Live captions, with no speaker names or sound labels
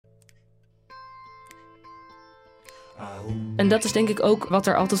En dat is denk ik ook wat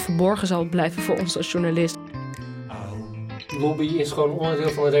er altijd verborgen zal blijven voor ons als journalist. Lobby is gewoon onderdeel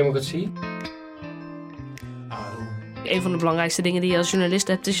van de democratie. Een van de belangrijkste dingen die je als journalist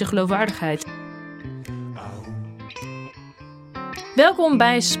hebt is je geloofwaardigheid. Welkom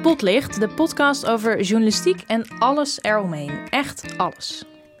bij Spotlicht, de podcast over journalistiek en alles eromheen. Echt alles.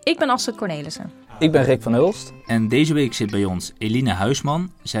 Ik ben Astrid Cornelissen. Ik ben Rick van Hulst. En deze week zit bij ons Eline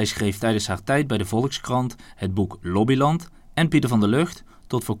Huisman. Zij schreef tijdens haar tijd bij de Volkskrant het boek Lobbyland. En Pieter van der Lugt,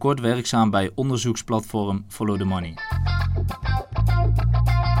 tot voor kort werkzaam bij onderzoeksplatform Follow the Money.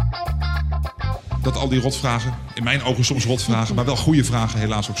 Dat al die rotvragen, in mijn ogen soms rotvragen, maar wel goede vragen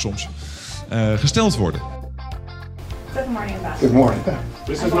helaas ook soms, gesteld worden. Good morning, Good morning.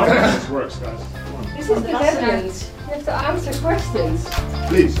 This is not how this works, guys. This is the evidence. You have to answer questions.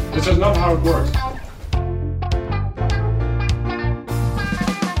 Please, this is not how it works.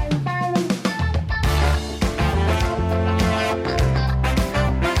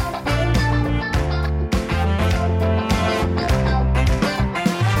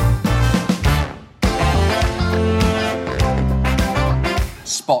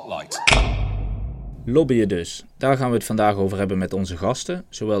 Spotlight. Lobbyen dus. Daar gaan we het vandaag over hebben met onze gasten.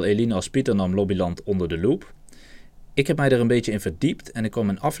 Zowel Eline als Pieter nam Lobbyland onder de loep. Ik heb mij er een beetje in verdiept en ik kwam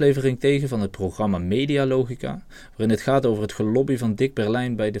een aflevering tegen van het programma Medialogica, waarin het gaat over het gelobby van Dick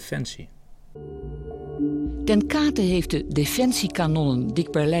Berlijn bij Defensie. Ten Kate heeft de defensiekanonnen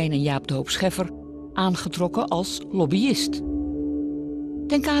Dick Berlijn en Jaap de Hoop Scheffer aangetrokken als lobbyist.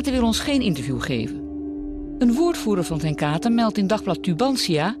 Ten Kate wil ons geen interview geven. Een woordvoerder van Ten Kate meldt in dagblad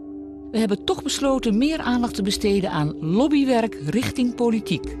Tubantia: we hebben toch besloten meer aandacht te besteden aan lobbywerk richting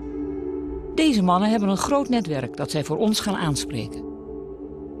politiek. Deze mannen hebben een groot netwerk dat zij voor ons gaan aanspreken.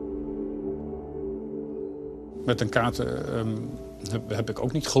 Met Ten Kate heb ik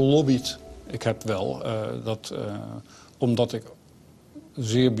ook niet gelobbyd. Ik heb wel omdat ik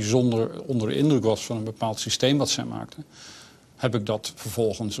zeer bijzonder onder de indruk was van een bepaald systeem wat zij maakten, heb ik dat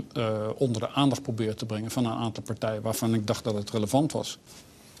vervolgens onder de aandacht proberen te brengen van een aantal partijen waarvan ik dacht dat het relevant was.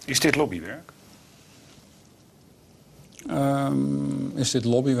 Is dit lobbywerk? Is dit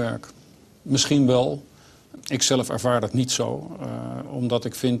lobbywerk? Misschien wel. Ik zelf ervaar dat niet zo. Omdat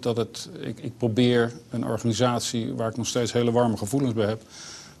ik vind dat ik probeer een organisatie waar ik nog steeds hele warme gevoelens bij heb,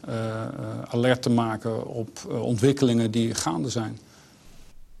 alert te maken op ontwikkelingen die gaande zijn.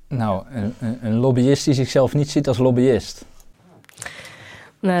 Nou, een lobbyist die zichzelf niet ziet als lobbyist.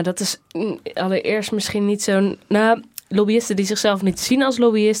 Nou, dat is allereerst misschien niet zo'n... Nou, lobbyisten die zichzelf niet zien als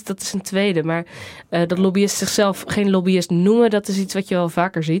lobbyist, dat is een tweede. Maar dat lobbyisten zichzelf geen lobbyist noemen, dat is iets wat je wel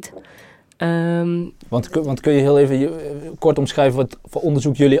vaker ziet. Want kun je heel even kort omschrijven wat voor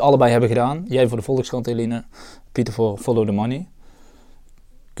onderzoek jullie allebei hebben gedaan? Jij voor de Volkskrant, Eline, Pieter voor Follow the Money.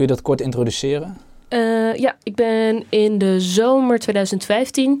 Kun je dat kort introduceren? Ja, ik ben in de zomer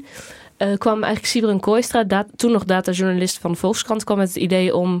 2015... kwam eigenlijk Sybren Kooistra, toen nog datajournalist van de Volkskrant, kwam met het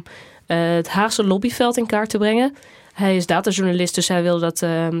idee om het Haagse lobbyveld in kaart te brengen. Hij is datajournalist, dus hij wil dat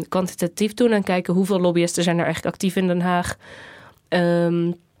kwantitatief doen en kijken hoeveel lobbyisten zijn er eigenlijk actief in Den Haag.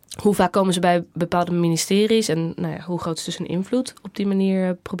 Hoe vaak komen ze bij bepaalde ministeries en hoe groot is dus hun invloed? Op die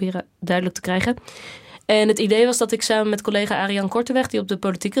manier proberen duidelijk te krijgen. En het idee was dat ik samen met collega Ariane Korteweg, die op de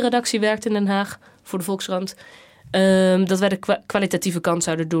politieke redactie werkt in Den Haag voor de Volkskrant, dat wij de kwalitatieve kant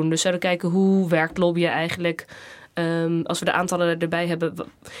zouden doen. Dus zouden kijken hoe werkt lobbyen eigenlijk. Als we de aantallen erbij hebben,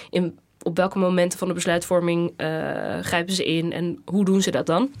 op welke momenten van de besluitvorming grijpen ze in en hoe doen ze dat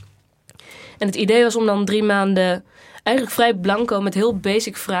dan? En het idee was om dan 3 maanden eigenlijk vrij blanco met heel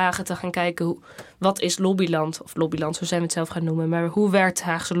basic vragen te gaan kijken. Wat is Lobbyland? Of Lobbyland, zo zijn we het zelf gaan noemen. Maar hoe werkt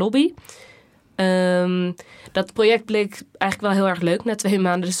Haagse lobby? Dat project bleek eigenlijk wel heel erg leuk na 2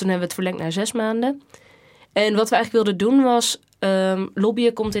 maanden. Dus toen hebben we het verlengd naar 6 maanden. En wat we eigenlijk wilden doen was,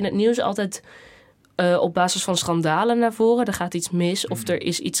 lobbyen komt in het nieuws altijd op basis van schandalen naar voren. Er gaat iets mis of er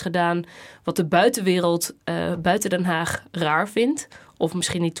is iets gedaan wat de buitenwereld buiten Den Haag raar vindt. Of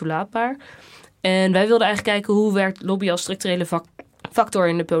misschien niet toelaatbaar. En wij wilden eigenlijk kijken hoe werkt lobby als structurele factor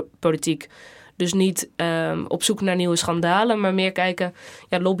in de politiek. Dus niet op zoek naar nieuwe schandalen, maar meer kijken,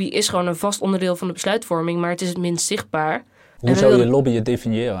 ja, lobby is gewoon een vast onderdeel van de besluitvorming, maar het is het minst zichtbaar. Hoe zou je lobbyen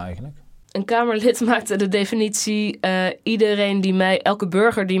definiëren eigenlijk? Een Kamerlid maakte de definitie, elke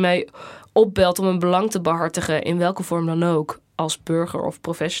burger die mij opbelt om een belang te behartigen, in welke vorm dan ook, als burger of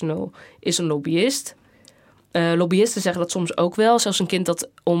professional, is een lobbyist. Lobbyisten zeggen dat soms ook wel. Zelfs een kind dat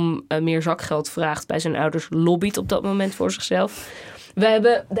om meer zakgeld vraagt bij zijn ouders lobbyt op dat moment voor zichzelf. Wij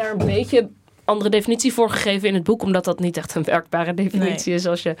hebben daar een beetje andere definitie voor gegeven in het boek, omdat dat niet echt een werkbare definitie is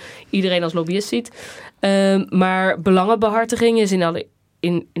als je iedereen als lobbyist ziet. Maar belangenbehartiging is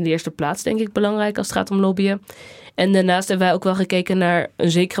in de eerste plaats, denk ik, belangrijk als het gaat om lobbyen. En daarnaast hebben wij ook wel gekeken naar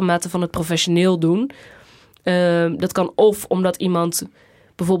een zekere mate van het professioneel doen. Dat kan of omdat iemand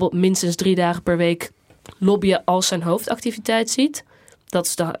bijvoorbeeld minstens 3 dagen per week lobbyen als zijn hoofdactiviteit ziet. Dat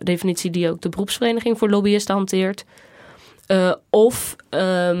is de definitie die ook de beroepsvereniging voor lobbyisten hanteert. Maar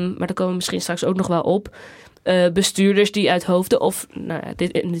daar komen we misschien straks ook nog wel op. Bestuurders die uit hoofde, of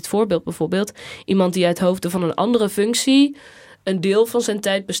in dit voorbeeld bijvoorbeeld, iemand die uit hoofde van een andere functie een deel van zijn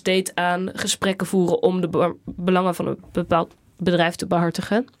tijd besteedt aan gesprekken voeren om de belangen van een bepaald bedrijf te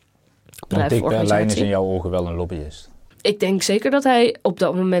behartigen. Want Dick Berlijn is in jouw ogen wel een lobbyist. Ik denk zeker dat hij op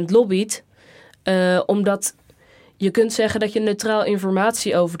dat moment lobbyt. Omdat je kunt zeggen dat je neutraal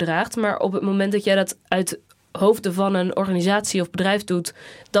informatie overdraagt, maar op het moment dat jij dat uit hoofden van een organisatie of bedrijf doet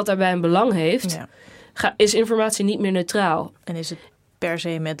dat daarbij een belang heeft, is informatie niet meer neutraal. En is het per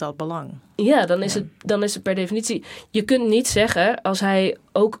se met dat belang? Ja, dan is het per definitie. Je kunt niet zeggen,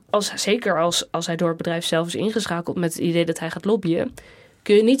 zeker als hij door het bedrijf zelf is ingeschakeld met het idee dat hij gaat lobbyen,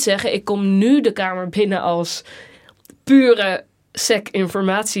 kun je niet zeggen, ik kom nu de Kamer binnen als pure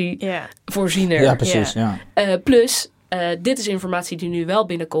SEC-informatievoorziener. Ja, precies. Ja. Plus, dit is informatie die nu wel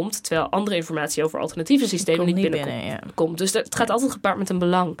binnenkomt, terwijl andere informatie over alternatieve systemen niet binnenkomt. Dus het gaat altijd gepaard met een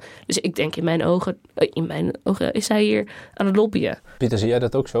belang. Dus ik denk in mijn ogen is hij hier aan het lobbyen. Pieter, zie jij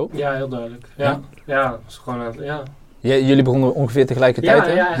dat ook zo? Ja, heel duidelijk. Ja, is gewoon Jullie begonnen ongeveer tegelijkertijd,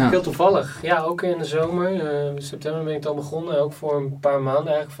 hè? Ja, eigenlijk heel toevallig. Ja, ook in de zomer. In september ben ik dan begonnen. Ook voor een paar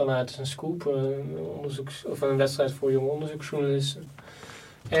maanden eigenlijk vanuit een scoop. Een wedstrijd voor jonge onderzoeksjournalisten.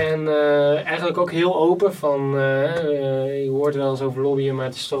 En eigenlijk ook heel open van, je hoort wel eens over lobbyen, maar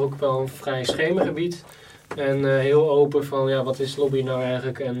het is toch ook wel een vrij schemergebied. En heel open van, wat is lobbyen nou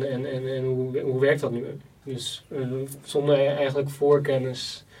eigenlijk en hoe werkt dat nu? Dus zonder eigenlijk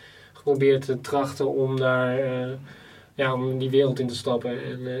voorkennis geprobeerd te trachten om daar, om die wereld in te stappen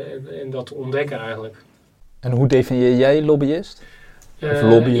en dat te ontdekken eigenlijk. En hoe definieer jij lobbyist?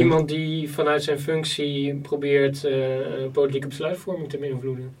 Iemand die vanuit zijn functie probeert politieke besluitvorming te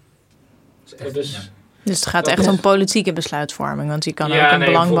beïnvloeden. Dus het gaat echt om politieke besluitvorming, want die kan ook een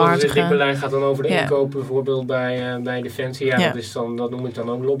belang behartigen. Dick Berlijn gaat dan over de inkoop bijvoorbeeld bij Defensie. Dat noem ik dan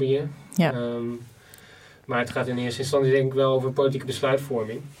ook lobbyen. Ja. Maar het gaat in eerste instantie denk ik wel over politieke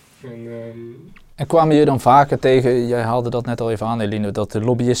besluitvorming. En kwamen je dan vaker tegen, jij haalde dat net al even aan Eline, dat de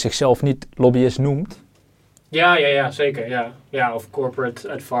lobbyist zichzelf niet lobbyist noemt? Ja, zeker. Ja, of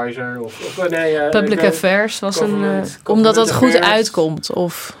corporate advisor. Public affairs was omdat dat goed uitkomt,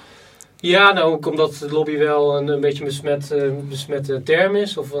 of... Ja, nou ook omdat het lobby wel een beetje een besmette term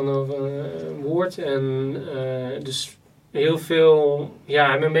is, of een woord. En dus heel veel,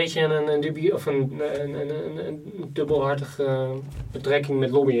 hebben een beetje een dubbelhartige betrekking met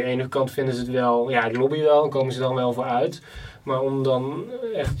lobbyen. Aan de ene kant vinden ze het wel, ik lobby wel, en komen ze dan wel voor uit. Maar om dan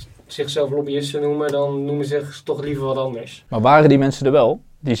echt zichzelf lobbyisten te noemen, dan noemen ze zich toch liever wat anders. Maar waren die mensen er wel?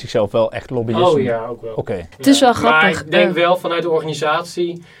 Die zichzelf wel echt lobbyisten? Oh ja, ook wel. Okay. Het is wel grappig. Maar ik denk wel vanuit de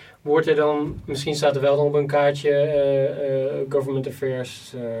organisatie wordt er dan, misschien staat er wel dan op een kaartje government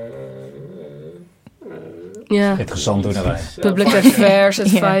affairs. Interessant doenerij. Public affairs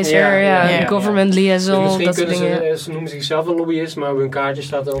advisor, government liaison. Dus misschien ze noemen zichzelf een lobbyist, maar op hun kaartje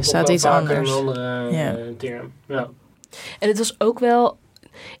staat dan staat iets anders. Een andere term. Ja. En het was ook wel,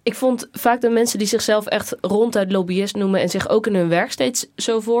 ik vond vaak de mensen die zichzelf echt ronduit lobbyist noemen en zich ook in hun werk steeds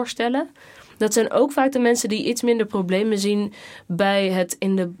zo voorstellen, dat zijn ook vaak de mensen die iets minder problemen zien bij het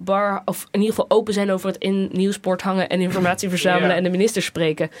in de bar, of in ieder geval open zijn over het in nieuwsport hangen en informatie verzamelen en de minister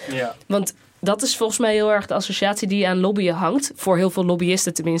spreken. Ja. Want dat is volgens mij heel erg de associatie die aan lobbyen hangt. Voor heel veel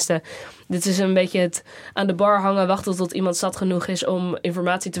lobbyisten tenminste. Dit is een beetje het aan de bar hangen, wachten tot iemand zat genoeg is om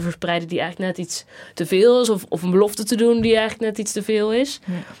informatie te verspreiden die eigenlijk net iets te veel is. Of een belofte te doen die eigenlijk net iets te veel is.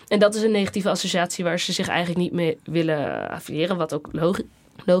 Ja. En dat is een negatieve associatie waar ze zich eigenlijk niet mee willen affiliëren. Wat ook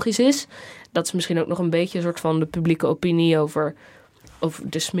logisch is. Dat is misschien ook nog een beetje een soort van de publieke opinie over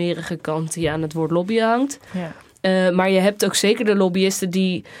de smerige kant die aan het woord lobbyen hangt. Ja. Maar je hebt ook zeker de lobbyisten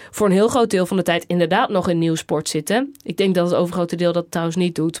die voor een heel groot deel van de tijd inderdaad nog in nieuwsport zitten. Ik denk dat het overgrote deel dat trouwens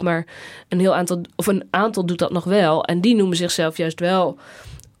niet doet. Maar een aantal doet dat nog wel. En die noemen zichzelf juist wel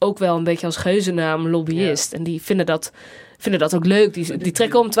ook wel een beetje als geuzennaam lobbyist. Ja. En die vinden dat ook leuk. Die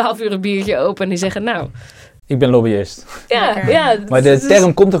trekken om 12 uur een biertje open en die zeggen nou... Ik ben lobbyist. Ja. Maar de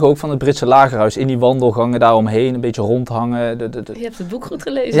term komt toch ook van het Britse lagerhuis. In die wandelgangen daaromheen, een beetje rondhangen. Je hebt het boek goed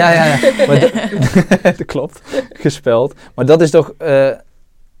gelezen. Ja. Maar dat klopt. Gespeld. Maar dat is toch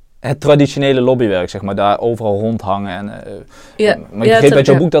het traditionele lobbywerk, zeg maar. Daar overal rondhangen. Maar ik begreep uit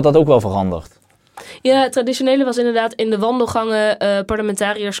jouw boek dat ook wel verandert. Ja, het traditionele was inderdaad in de wandelgangen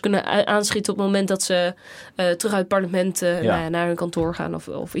parlementariërs kunnen aanschieten op het moment dat ze terug uit het parlement naar hun kantoor gaan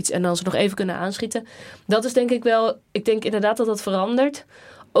of iets. En dan ze nog even kunnen aanschieten. Dat is denk ik wel, ik denk inderdaad dat dat verandert.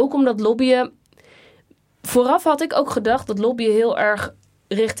 Ook omdat lobbyen, vooraf had ik ook gedacht dat lobbyen heel erg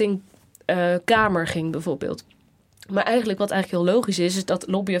richting Kamer ging bijvoorbeeld. Maar eigenlijk wat eigenlijk heel logisch is dat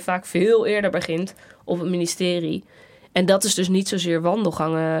lobbyen vaak veel eerder begint op het ministerie. En dat is dus niet zozeer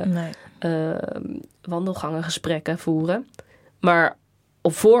wandelgangen gesprekken voeren. Maar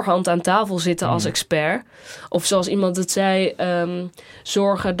op voorhand aan tafel zitten als expert. Of zoals iemand het zei,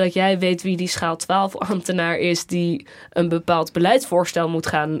 zorgen dat jij weet wie die schaal 12 ambtenaar is die een bepaald beleidsvoorstel moet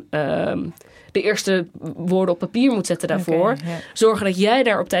gaan de eerste woorden op papier moet zetten daarvoor. Okay, ja. Zorgen dat jij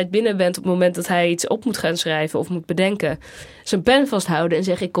daar op tijd binnen bent op het moment dat hij iets op moet gaan schrijven of moet bedenken. Zijn pen vasthouden en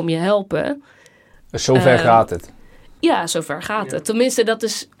zeggen ik kom je helpen. Zover gaat het. Ja, zover gaat het. Tenminste, dat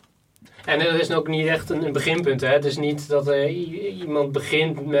is... En er is ook niet echt een beginpunt. Hè? Het is niet dat iemand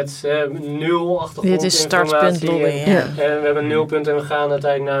begint met 0 achtergrond. Dit is startpunt lobby. We hebben 0 punten en we gaan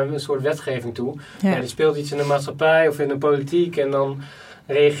uiteindelijk naar een soort wetgeving toe. Ja. Er speelt iets in de maatschappij of in de politiek en dan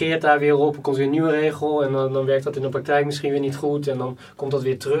reageert daar weer op, er komt weer een nieuwe regel en dan werkt dat in de praktijk misschien weer niet goed en dan komt dat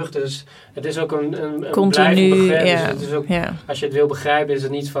weer terug. Dus het is ook een continu begrip. Dus het is ook, als je het wil begrijpen is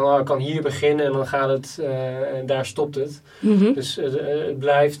het niet van ik kan hier beginnen en dan gaat het en daar stopt het. Mm-hmm. Dus het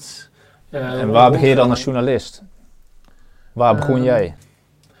blijft... en waar begin je dan als journalist? Waar begon jij?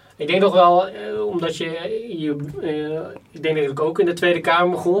 Ik denk nog wel, omdat ik denk dat ik ook in de Tweede Kamer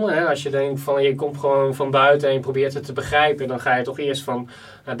begon. Hè? Als je denkt van je komt gewoon van buiten en je probeert het te begrijpen, dan ga je toch eerst van,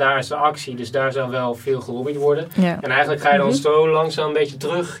 daar is de actie, dus daar zal wel veel gelobbyd worden. Ja. En eigenlijk ga je dan zo langzaam een beetje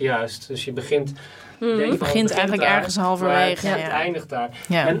terug juist. Dus je begint... Het begint eigenlijk daar, ergens halverwege. Het eindigt daar.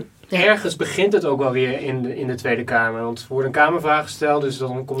 Ja. En ergens begint het ook wel weer in de Tweede Kamer. Want er wordt een Kamervraag gesteld. Dus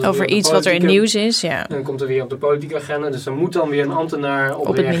dan komt over iets wat er in nieuws is. Ja. En dan komt er weer op de politieke agenda. Dus dan moet dan weer een ambtenaar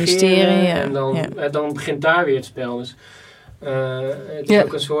op het ministerie. Ja. En dan begint daar weer het spel. Dus het is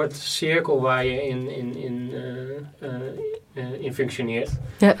ook een soort cirkel waar je in functioneert.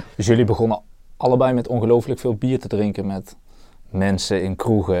 Ja. Dus jullie begonnen allebei met ongelooflijk veel bier te drinken met... mensen in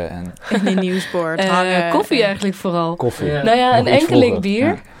kroegen en... In die nieuwsbord. Koffie eigenlijk vooral. Koffie. Ja. Nou ja, een enkeling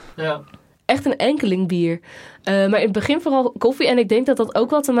bier. Ja. Echt een enkeling bier. Maar in het begin vooral koffie. En ik denk dat dat ook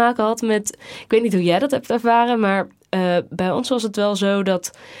wel te maken had met... Ik weet niet hoe jij dat hebt ervaren, maar bij ons was het wel zo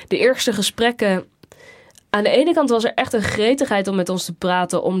dat de eerste gesprekken... Aan de ene kant was er echt een gretigheid om met ons te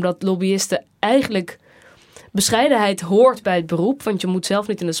praten, omdat lobbyisten eigenlijk... Bescheidenheid hoort bij het beroep, want je moet zelf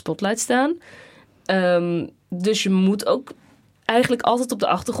niet in de spotlight staan. Dus je moet ook... eigenlijk altijd op de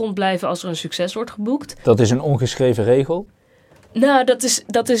achtergrond blijven als er een succes wordt geboekt. Dat is een ongeschreven regel? Nou,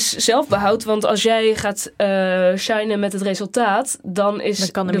 dat is zelfbehoud. Want als jij gaat shinen met het resultaat, dan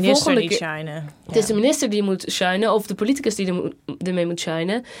kan de minister niet shinen. Het is de minister die moet shinen of de politicus die ermee moet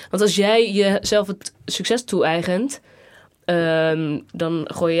shinen. Want als jij jezelf het succes toe-eigent, dan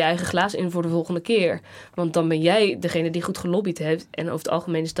gooi je je eigen glaas in voor de volgende keer. Want dan ben jij degene die goed gelobbyd heeft. En over het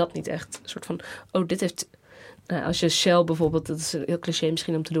algemeen is dat niet echt een soort van... dit heeft... Als je Shell bijvoorbeeld, dat is een heel cliché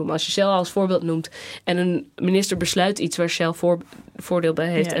misschien om te doen, maar als je Shell als voorbeeld noemt en een minister besluit iets waar Shell voordeel bij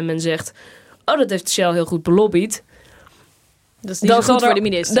heeft en men zegt, dat heeft Shell heel goed belobbyd. Dat is niet goed voor de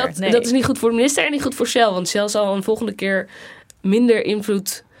minister. Dat is niet goed voor de minister en niet goed voor Shell, want Shell zal een volgende keer minder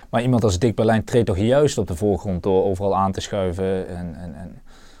invloed... Maar iemand als Dick Berlijn treedt toch juist op de voorgrond door overal aan te schuiven en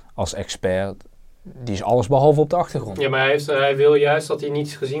als expert, die is alles behalve op de achtergrond. Ja, maar hij wil juist dat hij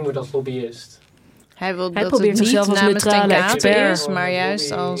niet gezien wordt als lobbyist. Hij probeert zichzelf als neutrale expert is, maar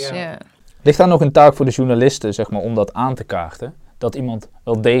juist als... Ja. Ligt daar nog een taak voor de journalisten, zeg maar, om dat aan te kaarten? Dat iemand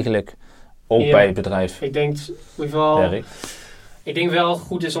wel degelijk ook bij het bedrijf ik denk in ieder geval werkt? Ik denk wel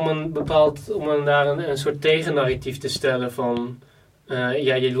goed is om daar een soort tegennarratief te stellen van...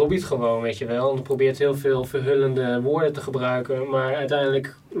 je lobbyt gewoon, weet je wel. En je probeert heel veel verhullende woorden te gebruiken, maar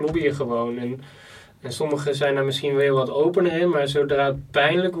uiteindelijk lobby je gewoon. En sommigen zijn daar misschien wel wat opener in, maar zodra het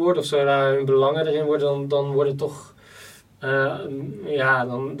pijnlijk wordt of zodra hun belangen erin worden, dan wordt het toch,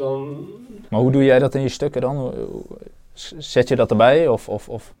 dan... Maar hoe doe jij dat in je stukken dan? Zet je dat erbij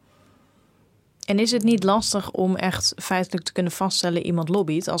of? En is het niet lastig om echt feitelijk te kunnen vaststellen iemand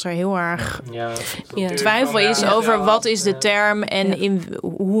lobbyt als er heel erg twijfel is over wat is de term en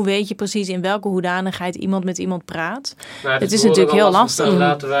hoe weet je precies in welke hoedanigheid iemand met iemand praat? Het is natuurlijk heel lastig.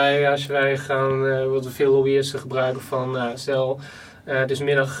 Laten wij, als wij gaan, wat we veel lobbyisten gebruiken van, stel, het is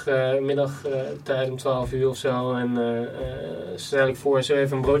middagtijd om 12 uur of zo en stel ik voor, zullen we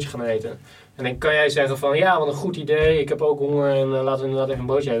even een broodje gaan eten? En dan kan jij zeggen van, wat een goed idee, ik heb ook honger en laten we inderdaad even een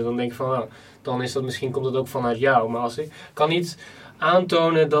broodje eten. Dan denk ik van, dan is dat misschien, komt het ook vanuit jou. Maar als ik kan niet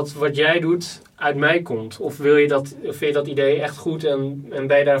aantonen dat wat jij doet uit mij komt? Of vind je dat idee echt goed en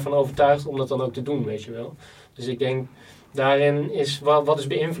ben je daarvan overtuigd om dat dan ook te doen, weet je wel? Dus ik denk, daarin is, wat is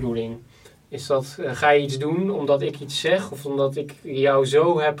beïnvloeding? Is dat, ga je iets doen omdat ik iets zeg? Of omdat ik jou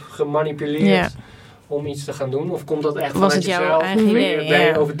zo heb gemanipuleerd om iets te gaan doen? Of komt dat echt vanuit jezelf? Ben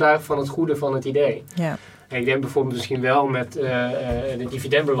je overtuigd van het goede van het idee? Ja. En ik denk bijvoorbeeld misschien wel met de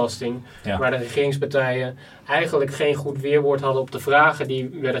dividendbelasting, waar de regeringspartijen eigenlijk geen goed weerwoord hadden op de vragen die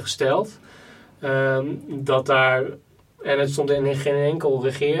werden gesteld. Dat daar, en het stond in geen enkel of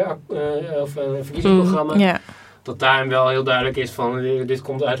een verkiezingsprogramma, dat daarin wel heel duidelijk is van dit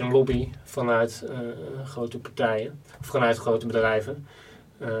komt uit een lobby vanuit grote partijen of vanuit grote bedrijven.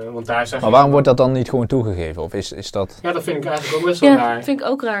 Want daar maar waarom wordt dat dan niet gewoon toegegeven? Of is dat... Ja, dat vind ik eigenlijk ook best wel raar. Ja, vind ik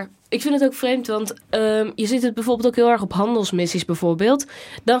ook raar. Ik vind het ook vreemd, want je ziet het bijvoorbeeld ook heel erg op handelsmissies bijvoorbeeld.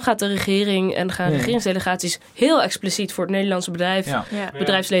 Dan gaat de regering en gaan regeringsdelegaties heel expliciet voor het Nederlandse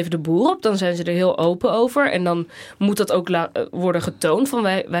bedrijfsleven de boer op. Dan zijn ze er heel open over. En dan moet dat ook worden getoond van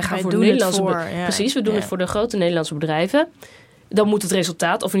wij gaan voor de Nederlandse bedrijven. Precies, we doen het voor de grote Nederlandse bedrijven. Dan moet het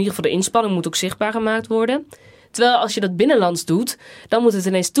resultaat, of in ieder geval de inspanning, moet ook zichtbaar gemaakt worden. Terwijl als je dat binnenlands doet, dan moet het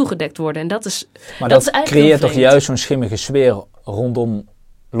ineens toegedekt worden. En dat is maar dat creëert toch juist zo'n schimmige sfeer rondom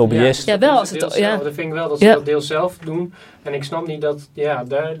lobbyisten? Ja, wel als het... Dat vind ik wel dat ze dat deel zelf doen. En ik snap niet dat... Ja,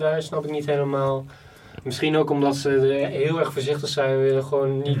 daar snap ik niet helemaal... Misschien ook omdat ze heel erg voorzichtig zijn. We willen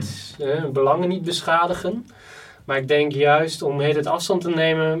gewoon niet... belangen niet beschadigen. Maar ik denk juist om het afstand te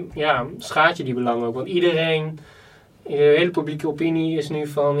nemen... Ja, schaadt je die belangen ook. Want iedereen... De hele publieke opinie is nu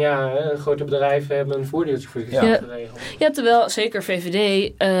van... Ja, grote bedrijven hebben een voordeeltje voor zichzelf geregeld. Ja, terwijl zeker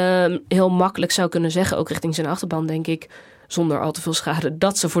VVD heel makkelijk zou kunnen zeggen... ook richting zijn achterban, denk ik... zonder al te veel schade...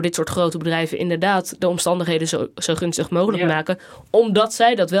 dat ze voor dit soort grote bedrijven inderdaad... de omstandigheden zo gunstig mogelijk maken... omdat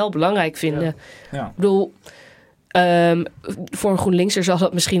zij dat wel belangrijk vinden. Ja. Ik bedoel... voor een GroenLinkser zal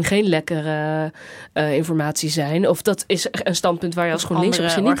dat misschien geen lekkere informatie zijn. Of dat is een standpunt waar je als GroenLinkser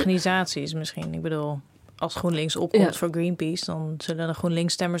misschien niet... organisaties misschien, ik bedoel... Als GroenLinks opkomt voor Greenpeace... dan zullen de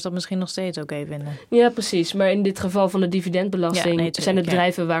GroenLinks-stemmers dat misschien nog steeds oké vinden. Ja, precies. Maar in dit geval van de dividendbelasting... zijn het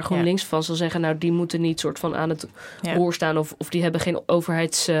bedrijven waar GroenLinks van zal zeggen... nou, die moeten niet soort van aan het roer staan... of die hebben geen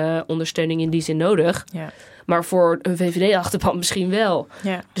overheidsondersteuning in die zin nodig. Ja. Maar voor een VVD-achterban misschien wel.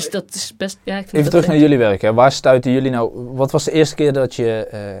 Ja. Dus dat is best... Ja, ik vind even terug naar jullie werk. Hè. Waar stuiten jullie nou... Wat was de eerste keer dat je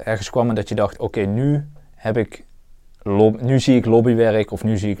ergens kwam... en dat je dacht, oké, nu zie ik lobbywerk... of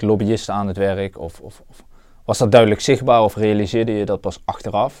nu zie ik lobbyisten aan het werk... of was dat duidelijk zichtbaar of realiseerde je dat pas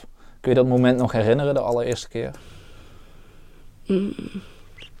achteraf? Kun je dat moment nog herinneren, de allereerste keer?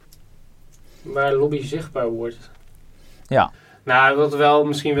 Waar lobby zichtbaar wordt? Ja. Nou, dat wel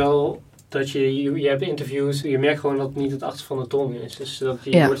misschien wel dat je hebt interviews, je merkt gewoon dat het niet het achterste van de tong is. Dus dat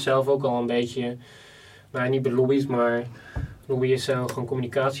je wordt zelf ook al een beetje, nou niet belobbyd, maar lobbyisten zijn gewoon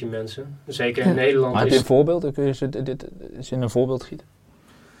communicatiemensen. Zeker in Nederland. Maar heb je een voorbeeld? Kun je dit in een voorbeeld gieten?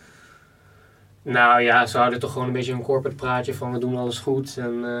 Nou ja, ze houden toch gewoon een beetje een corporate praatje van we doen alles goed.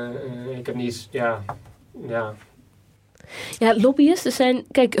 En ik heb niet, Ja, lobbyisten zijn...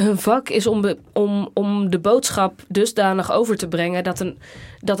 Kijk, hun vak is om de boodschap dusdanig over te brengen...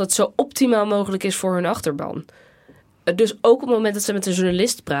 dat het zo optimaal mogelijk is voor hun achterban. Dus ook op het moment dat ze met een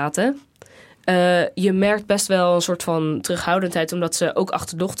journalist praten... je merkt best wel een soort van terughoudendheid... omdat ze ook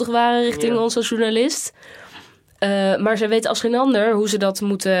achterdochtig waren richting onze journalist. Maar ze weten als geen ander hoe ze dat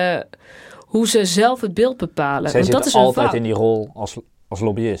moeten... Hoe ze zelf het beeld bepalen. Zij zitten altijd in die rol als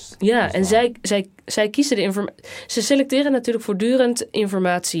lobbyist. Ja, dus en zij kiezen de informatie. Ze selecteren natuurlijk voortdurend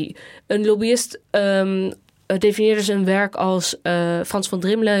informatie. Een lobbyist definieerde zijn werk als... Frans van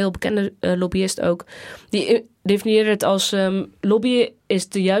Drimmelen, heel bekende lobbyist ook. Die definieerde het als... lobbyen is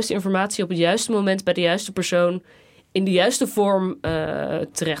de juiste informatie op het juiste moment... bij de juiste persoon... in de juiste vorm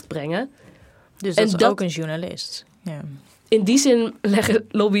terechtbrengen. Dus dat is ook een journalist. Ja. In die zin leggen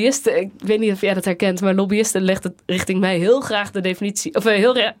lobbyisten, ik weet niet of jij dat herkent, maar lobbyisten legt het richting mij heel graag de definitie, of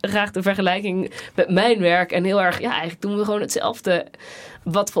heel graag de vergelijking met mijn werk. En heel erg, eigenlijk doen we gewoon hetzelfde,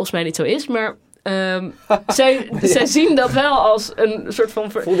 wat volgens mij niet zo is, maar zij zien dat wel als een soort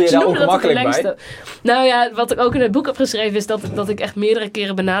van... Voelde je daar ongemakkelijk bij? Nou ja, wat ik ook in het boek heb geschreven is dat ik echt meerdere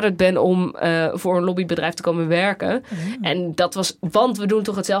keren benaderd ben om voor een lobbybedrijf te komen werken. En dat was, want we doen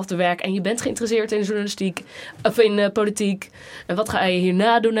toch hetzelfde werk en je bent geïnteresseerd in journalistiek of in politiek. En wat ga je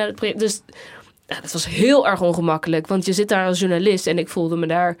hierna doen naar het project? Dus dat was heel erg ongemakkelijk, want je zit daar als journalist en ik voelde me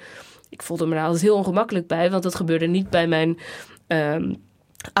daar altijd heel ongemakkelijk bij, want dat gebeurde niet bij mijn...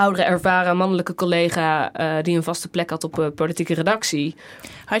 oudere, ervaren, mannelijke collega die een vaste plek had op politieke redactie.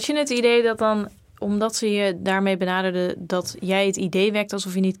 Had je het idee dat dan, omdat ze je daarmee benaderden, dat jij het idee wekt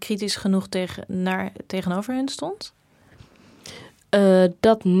alsof je niet kritisch genoeg tegenover hen stond?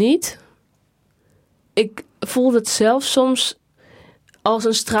 Dat niet. Ik voelde het zelf soms als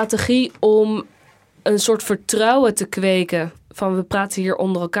een strategie om een soort vertrouwen te kweken. Van we praten hier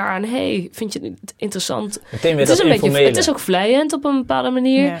onder elkaar aan. Hey, vind je het interessant? Meteen weer Het is ook vlijend op een bepaalde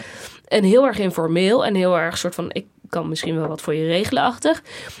manier. Ja. En heel erg informeel. En heel erg soort van, ik kan misschien wel wat voor je regelenachtig.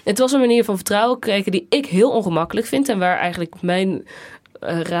 Het was een manier van vertrouwen kweken die ik heel ongemakkelijk vind. En waar eigenlijk mijn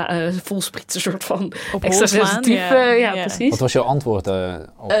volspriet een soort van op extra sensitief. Ja, precies. Wat was jouw antwoord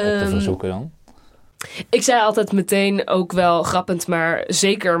op de verzoeken dan? Ik zei altijd meteen, ook wel grappend, maar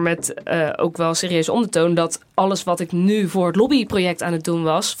zeker met ook wel serieus ondertoon, dat alles wat ik nu voor het lobbyproject aan het doen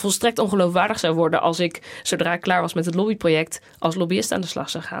was, volstrekt ongeloofwaardig zou worden als ik, zodra ik klaar was met het lobbyproject, als lobbyist aan de slag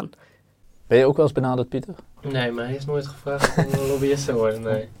zou gaan. Ben je ook wel eens benaderd, Pieter? Nee, mij is nooit gevraagd om een lobbyist te worden,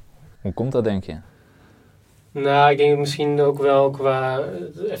 nee. Hoe komt dat, denk je? Nou, ik denk misschien ook wel qua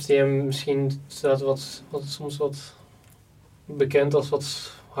FTM, misschien staat wat soms wat bekend als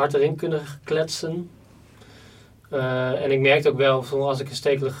wat hard erin kunnen kletsen. En ik merkte ook wel, als ik een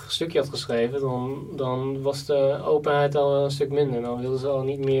stekelig stukje had geschreven, dan was de openheid al een stuk minder. Dan wilden ze al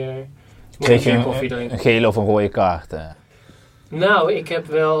niet meer. Kreeg je een gele of een rode kaart? Nou, ik heb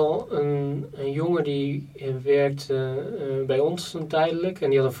wel een jongen die werkt bij ons tijdelijk. En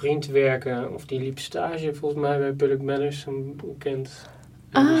die had een vriend werken, of die liep stage volgens mij bij Public Matters, een bekend.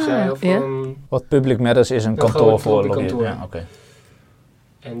 Wat Public Matters is een kantoor voor kantoor. Ja, okay.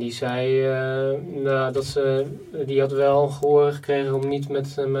 En die zei die had wel gehoor gekregen om niet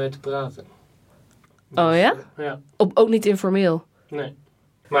met mij te praten. Oh ja? Ja. Ook niet informeel? Nee.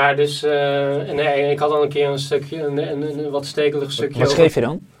 Maar dus, ik had al een keer een stukje, een wat stekelig stukje. Wat schreef je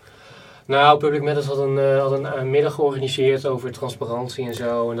dan? Nou, Public Matters had een middag georganiseerd over transparantie en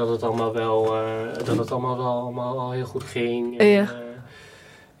zo. En dat het allemaal wel al heel goed ging. En,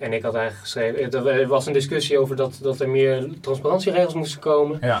 en ik had eigenlijk geschreven, er was een discussie over dat er meer transparantieregels moesten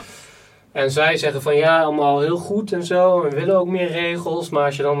komen. Ja. En zij zeggen van ja, allemaal heel goed en zo. We willen ook meer regels. Maar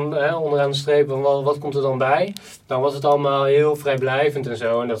als je dan onderaan de streep van wat komt er dan bij? Dan was het allemaal heel vrijblijvend en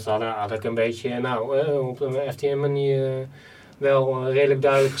zo. En dat had ik een beetje op een FTM-manier wel redelijk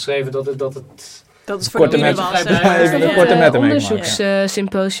duidelijk geschreven dat het dat is voor korte met een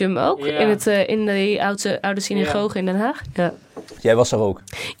onderzoekssymposium ook in de oude synagoge in Den Haag. Ja. Jij was er ook?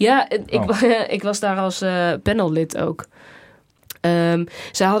 Ja, ik was daar als panellid ook.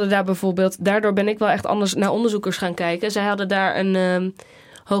 Zij hadden daar bijvoorbeeld, daardoor ben ik wel echt anders naar onderzoekers gaan kijken. Zij hadden daar een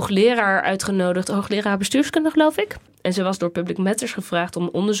hoogleraar uitgenodigd, hoogleraar bestuurskunde geloof ik. En ze was door Public Matters gevraagd om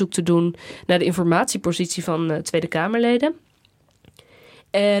onderzoek te doen naar de informatiepositie van Tweede Kamerleden.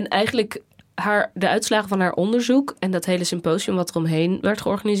 En eigenlijk de uitslagen van haar onderzoek en dat hele symposium wat eromheen werd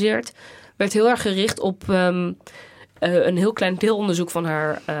georganiseerd, werd heel erg gericht op een heel klein deelonderzoek van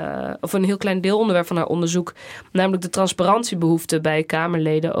haar, of een heel klein deelonderwerp van haar onderzoek, namelijk de transparantiebehoefte bij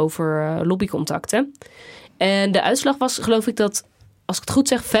Kamerleden over lobbycontacten. En de uitslag was, geloof ik, dat, als ik het goed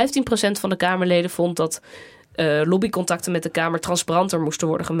zeg, 15% van de Kamerleden vond dat lobbycontacten met de Kamer transparanter moesten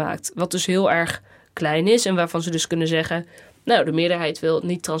worden gemaakt. Wat dus heel erg klein is en waarvan ze dus kunnen zeggen, nou, de meerderheid wil het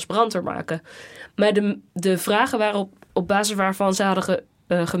niet transparanter maken. Maar de vragen waren op basis waarvan ze hadden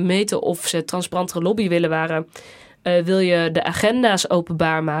gemeten of ze transparantere lobby waren, wil je de agenda's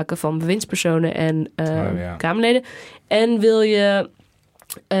openbaar maken van bewindspersonen en Kamerleden? En wil je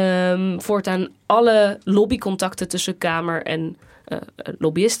voortaan alle lobbycontacten tussen Kamer en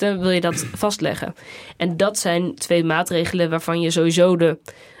lobbyisten, wil je dat vastleggen? En dat zijn 2 maatregelen waarvan je sowieso de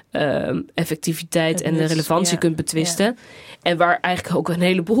effectiviteit en de relevantie kunt betwisten. Ja. En waar eigenlijk ook een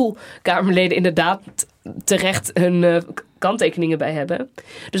heleboel Kamerleden inderdaad terecht hun kanttekeningen bij hebben.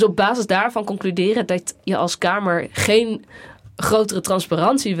 Dus op basis daarvan concluderen dat je als Kamer geen grotere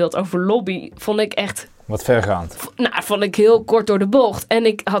transparantie wilt over lobby, vond ik echt... Wat vergaand. Vond ik heel kort door de bocht. En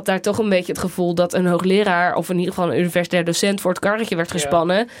ik had daar toch een beetje het gevoel dat een hoogleraar, of in ieder geval een universitair docent, voor het karretje werd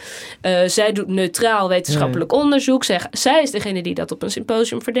gespannen. Ja. Zij doet neutraal wetenschappelijk onderzoek. Zij is degene die dat op een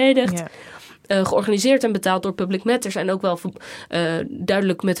symposium verdedigt. Ja. Georganiseerd en betaald door Public Matters en ook wel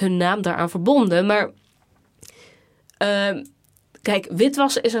duidelijk met hun naam daaraan verbonden. Maar kijk,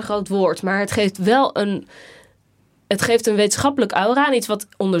 witwassen is een groot woord, maar het geeft wel een wetenschappelijk aura aan, iets wat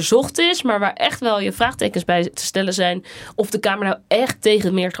onderzocht is, maar waar echt wel je vraagtekens bij te stellen zijn of de Kamer nou echt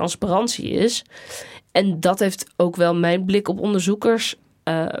tegen meer transparantie is. En dat heeft ook wel mijn blik op onderzoekers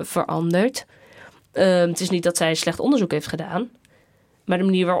veranderd. Het is niet dat zij slecht onderzoek heeft gedaan, maar de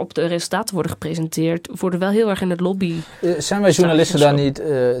manier waarop de resultaten worden gepresenteerd worden wel heel erg in het lobby. Zijn wij journalisten daar niet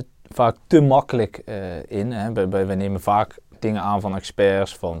vaak te makkelijk in? Hè? Wij nemen vaak dingen aan van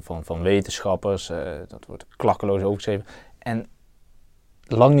experts, van wetenschappers. Dat wordt klakkeloos overgeschreven. En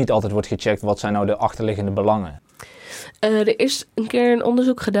lang niet altijd wordt gecheckt wat zijn nou de achterliggende belangen. Er is een keer een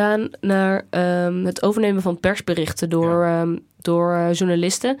onderzoek gedaan naar het overnemen van persberichten door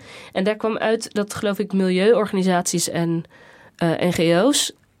journalisten. En daar kwam uit dat, geloof ik, milieuorganisaties en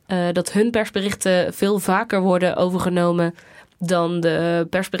NGO's... dat hun persberichten veel vaker worden overgenomen dan de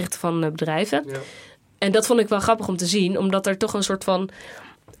persberichten van bedrijven. Ja. En dat vond ik wel grappig om te zien, omdat er toch een soort van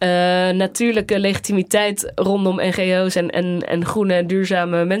natuurlijke legitimiteit rondom NGO's en groene en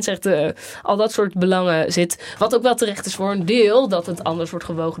duurzame mensenrechten, al dat soort belangen zit. Wat ook wel terecht is voor een deel, dat het anders wordt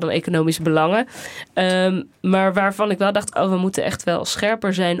gewogen dan economische belangen. Maar waarvan ik wel dacht, we moeten echt wel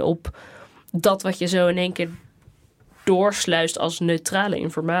scherper zijn op dat wat je zo in één keer doorsluist als neutrale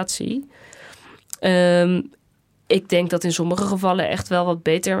informatie. Ik denk dat in sommige gevallen echt wel wat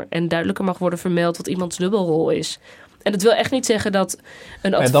beter en duidelijker mag worden vermeld wat iemands dubbelrol is. En dat wil echt niet zeggen dat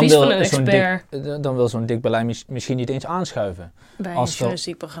een advies van een expert... Dan wil zo'n Dick Berlijn misschien niet eens aanschuiven. Bij een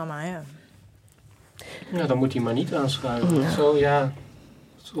journalistiek programma, ja. Ja, dan moet hij maar niet aanschuiven. Ja. Zo, ja.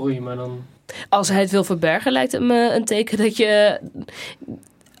 Sorry, maar dan... Als hij het wil verbergen, lijkt het me een teken dat je...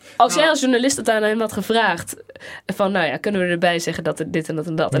 Als jij als journalist het aan hem had gevraagd... van, kunnen we erbij zeggen dat het dit en dat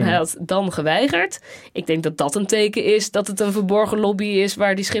en dat... en hij had dan geweigerd... ik denk dat dat een teken is dat het een verborgen lobby is...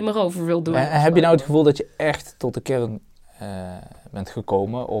 waar die schimmig over wil doen. Heb je nou het gevoel dat je echt tot de kern bent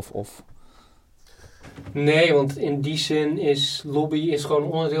gekomen? Of... Nee, want in die zin is lobby gewoon een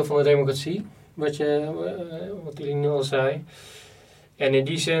onderdeel van de democratie... wat jullie nu al zei... En in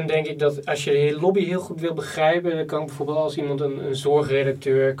die zin denk ik dat als je de lobby heel goed wil begrijpen... dan kan bijvoorbeeld als iemand een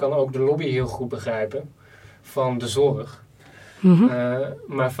zorgredacteur... kan ook de lobby heel goed begrijpen van de zorg. Mm-hmm.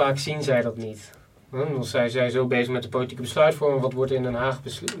 Maar vaak zien zij dat niet. Want zij zijn zo bezig met de politieke besluitvorming... wat wordt in Den Haag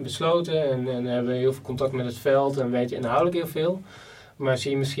besloten... en hebben heel veel contact met het veld... en weten inhoudelijk heel veel... maar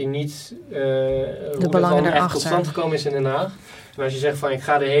zie je misschien niet hoe het dan echt tot stand gekomen is in Den Haag. En als je zegt van ik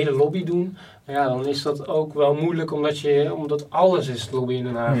ga de hele lobby doen... ja, dan is dat ook wel moeilijk omdat alles is lobby in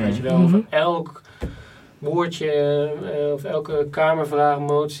Den Haag. Weet je wel, over elk woordje of elke kamervraag,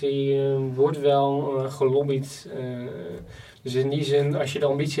 motie wordt wel gelobbyd. Dus in die zin, als je de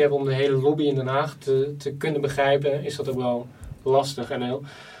ambitie hebt om de hele lobby in Den Haag te kunnen begrijpen, is dat ook wel lastig. En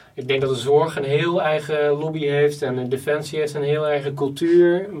ik denk dat de zorg een heel eigen lobby heeft en de defensie heeft een heel eigen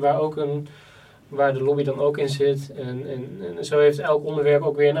cultuur, waar de lobby dan ook in zit. En zo heeft elk onderwerp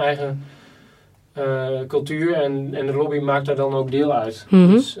ook weer een eigen cultuur en de lobby maakt daar dan ook deel uit.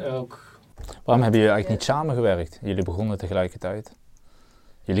 Mm-hmm. Dus waarom hebben jullie eigenlijk niet samengewerkt? Jullie begonnen tegelijkertijd.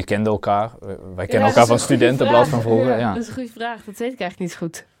 Jullie kenden elkaar. Wij kennen elkaar van studentenblad van vroeger. Ja, dat is een goede vraag. Dat weet ik eigenlijk niet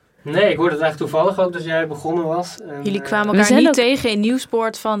goed. Nee, ik hoorde het eigenlijk toevallig ook dat jij begonnen was. Jullie kwamen elkaar niet tegen in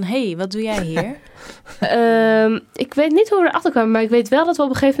Nieuwspoort van... hey, wat doe jij hier? Ik weet niet hoe we erachter kwamen... maar ik weet wel dat we op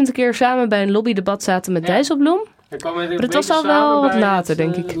een gegeven moment een keer samen... bij een lobbydebat zaten met Dijsselbloem. Maar dat was al wel wat later,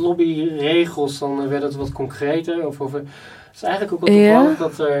 denk ik. Lobbyregels, dan werd het wat concreter. Het is eigenlijk ook wel toevallig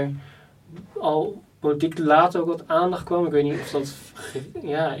dat er al politiek later ook wat aandacht kwam. Ik weet niet of dat...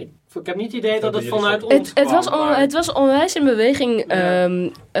 Ja, ik heb niet het idee dat het vanuit ons kwam. Het was onwijs in beweging. Ja.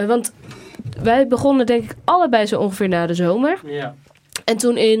 Want wij begonnen denk ik allebei zo ongeveer na de zomer. Ja. En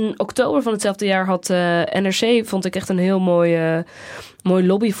toen in oktober van hetzelfde jaar had NRC... vond ik echt een heel mooi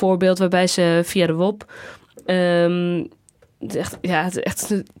lobbyvoorbeeld... waarbij ze via de WOP... het is echt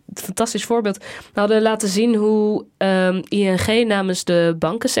een fantastisch voorbeeld. We hadden laten zien hoe ING namens de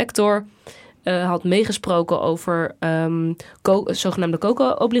bankensector had meegesproken over zogenaamde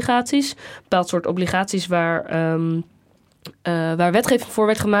COCO-obligaties. Een bepaald soort obligaties waar wetgeving voor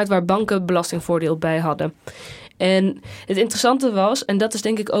werd gemaakt, waar banken belastingvoordeel bij hadden. En het interessante was, en dat is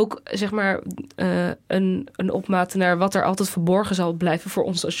denk ik ook zeg maar een opmaat naar wat er altijd verborgen zal blijven voor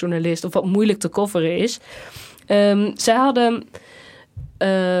ons als journalist, of wat moeilijk te coveren is. Zij hadden,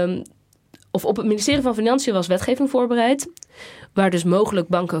 of op het ministerie van Financiën was wetgeving voorbereid, waar dus mogelijk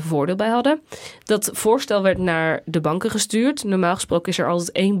banken voordeel bij hadden. Dat voorstel werd naar de banken gestuurd. Normaal gesproken is er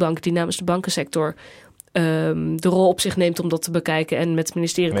altijd één bank die namens de bankensector de rol op zich neemt om dat te bekijken en met het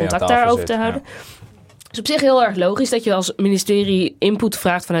ministerie contact daarover te houden. Ja. Dus op zich heel erg logisch dat je als ministerie input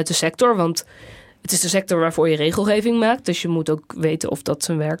vraagt vanuit de sector, want het is de sector waarvoor je regelgeving maakt, dus je moet ook weten of dat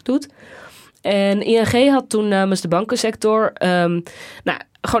zijn werk doet. En ING had toen namens de bankensector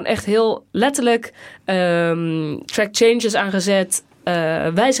gewoon echt heel letterlijk track changes aangezet,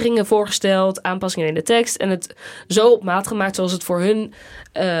 wijzigingen voorgesteld, aanpassingen in de tekst en het zo op maat gemaakt zoals het voor hun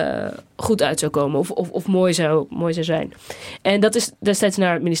goed uit zou komen of mooi zou zijn. En dat is destijds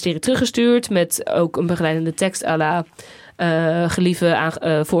naar het ministerie teruggestuurd met ook een begeleidende tekst à la gelieve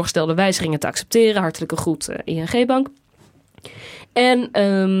voorgestelde wijzigingen te accepteren. Hartelijke groet ING-bank. En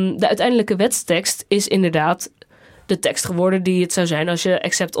de uiteindelijke wetstekst is inderdaad de tekst geworden die het zou zijn als je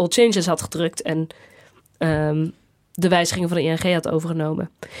accept all changes had gedrukt en de wijzigingen van de ING had overgenomen.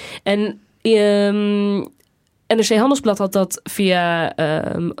 En NRC Handelsblad had dat via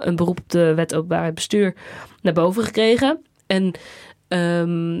een beroep op de wet openbaarheid bestuur naar boven gekregen. En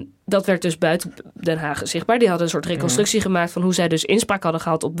dat werd dus buiten Den Haag zichtbaar. Die hadden een soort reconstructie gemaakt van hoe zij dus inspraak hadden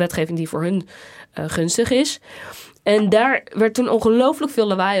gehad op wetgeving die voor hun gunstig is. En daar werd toen ongelooflijk veel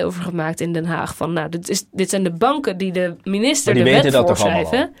lawaai over gemaakt in Den Haag. Van dit zijn de banken die de minister de wet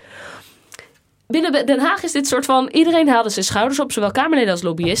voorschrijven. Binnen Den Haag is dit soort van... Iedereen haalde zijn schouders op, zowel Kamerleden als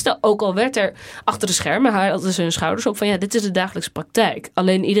lobbyisten. Ook al werd er achter de schermen haalden ze hun schouders op van... dit is de dagelijkse praktijk.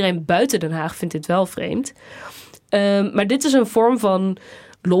 Alleen iedereen buiten Den Haag vindt dit wel vreemd. Maar dit is een vorm van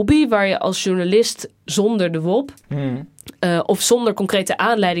lobby waar je als journalist zonder de WOP... of zonder concrete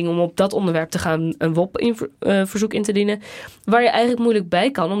aanleiding om op dat onderwerp te gaan een WOP-verzoek in te dienen... waar je eigenlijk moeilijk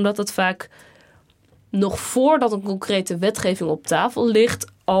bij kan, omdat het vaak nog voordat een concrete wetgeving op tafel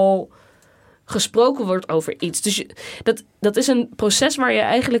ligt... al gesproken wordt over iets. Dus dat is een proces waar je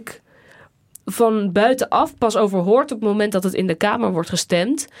eigenlijk van buitenaf pas over hoort op het moment dat het in de Kamer wordt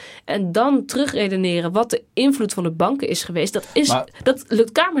gestemd. En dan terugredeneren wat de invloed van de banken is geweest. Dat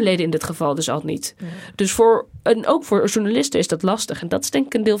lukt Kamerleden in dit geval dus al niet. Ja. Dus ook voor journalisten is dat lastig. En dat is denk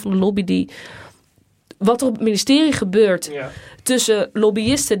ik een deel van de lobby die... Wat er op het ministerie gebeurt tussen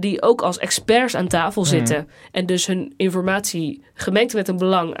lobbyisten die ook als experts aan tafel zitten... en dus hun informatie gemengd met een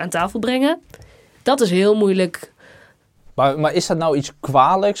belang aan tafel brengen... dat is heel moeilijk. Maar is dat nou iets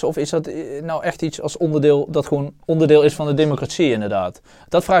kwalijks of is dat nou echt iets als onderdeel... dat gewoon onderdeel is van de democratie inderdaad?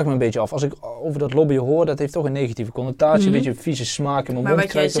 Dat vraag ik me een beetje af. Als ik over dat lobbyen hoor, dat heeft toch een negatieve connotatie... een beetje een vieze smaak in mijn mond. Maar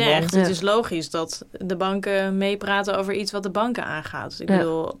wat jij zegt, het is logisch dat de banken meepraten over iets wat de banken aangaat. Dus ik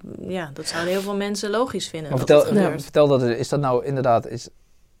bedoel, dat zouden heel veel mensen logisch vinden. Maar vertel dat, is dat nou inderdaad...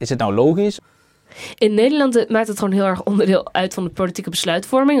 Is het nou logisch? In Nederland maakt het gewoon heel erg onderdeel uit van de politieke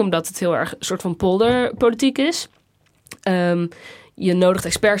besluitvorming... omdat het heel erg een soort van polderpolitiek is... je nodigt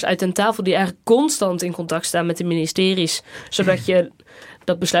experts uit aan tafel die eigenlijk constant in contact staan met de ministeries, zodat je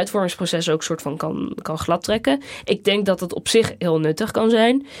dat besluitvormingsproces ook soort van kan gladtrekken. Ik denk dat het op zich heel nuttig kan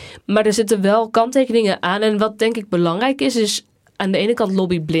zijn, maar er zitten wel kanttekeningen aan. En wat denk ik belangrijk is aan de ene kant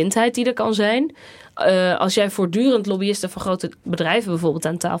lobbyblindheid die er kan zijn. Als jij voortdurend lobbyisten van grote bedrijven bijvoorbeeld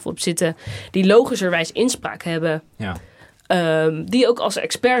aan tafel hebt zitten, die logischerwijs inspraak hebben... Ja. Die ook als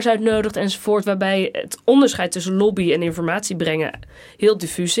experts uitnodigt enzovoort, waarbij het onderscheid tussen lobby en informatie brengen heel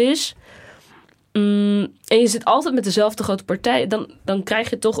diffuus is. En je zit altijd met dezelfde grote partij, dan krijg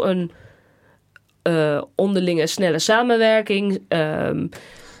je toch een onderlinge snelle samenwerking. Dan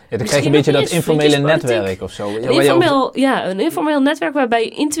krijg je een beetje dat informele netwerk of zo. Een informeel netwerk waarbij je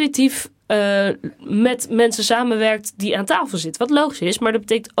intuïtief met mensen samenwerkt die aan tafel zitten. Wat logisch is, maar dat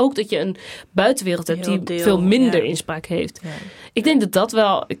betekent ook dat je een buitenwereld hebt die veel minder inspraak heeft. Ja. Ik denk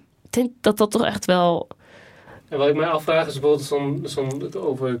dat dat toch echt wel... En wat ik mij afvraag is bijvoorbeeld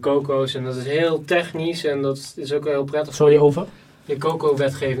over coco's. En dat is heel technisch en dat is ook heel prettig. Sorry, over? De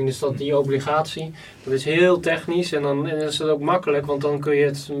coco-wetgeving, dus die obligatie, dat is heel technisch en dan is het ook makkelijk, want dan kun je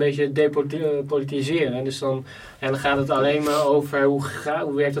het een beetje depolitiseren. Dus dan gaat het alleen maar over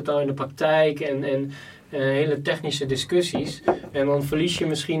hoe werkt het nou in de praktijk en hele technische discussies. En dan verlies je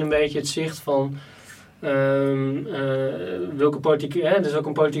misschien een beetje het zicht van welke politieke... Het is ook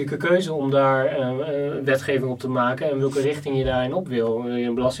een politieke keuze om daar wetgeving op te maken en welke richting je daarin op wil. Wil je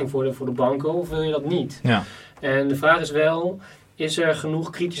een belasting voor de banken of wil je dat niet? Ja. En de vraag is wel... Is er genoeg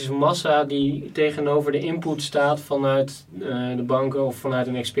kritische massa die tegenover de input staat vanuit de banken of vanuit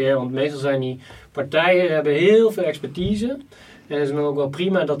een expert? Want meestal zijn die partijen hebben heel veel expertise. En het is dan ook wel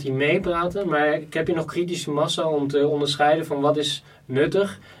prima dat die meepraten. Maar heb je nog kritische massa om te onderscheiden van wat is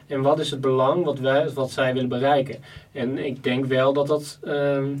nuttig en wat is het belang wat zij willen bereiken? En ik denk wel dat dat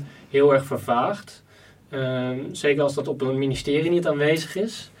heel erg vervaagt. Zeker als dat op een ministerie niet aanwezig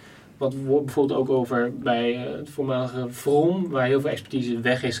is. Wat bijvoorbeeld ook over bij het voormalige VROM, waar heel veel expertise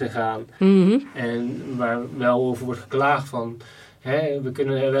weg is gegaan. Mm-hmm. En waar wel over wordt geklaagd van... we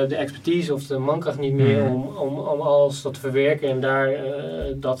hebben de expertise of de mankracht niet meer om alles dat te verwerken en daar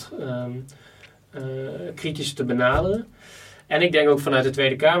kritisch te benaderen. En ik denk ook vanuit de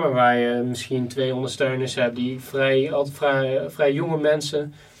Tweede Kamer, waar je misschien 2 ondersteuners hebt die vrij jonge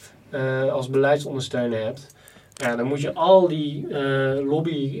mensen als beleidsondersteuner hebt. Ja, dan moet je al die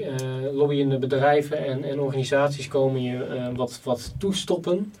lobbyende bedrijven en organisaties komen je wat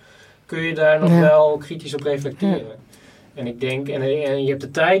toestoppen. Kun je daar nog wel kritisch op reflecteren. Ja. En ik denk, en je hebt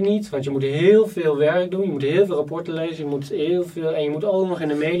de tijd niet, want je moet heel veel werk doen. Je moet heel veel rapporten lezen. Je moet ook nog in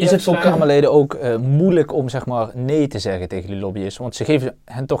de media Is het voor Kamerleden ook moeilijk om zeg maar nee te zeggen tegen die lobbyisten? Want ze geven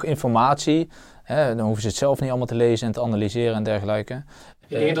hen toch informatie. Dan hoeven ze het zelf niet allemaal te lezen en te analyseren en dergelijke.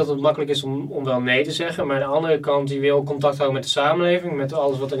 Ik denk dat het makkelijk is om wel nee te zeggen. Maar aan de andere kant, die wil contact houden met de samenleving. Met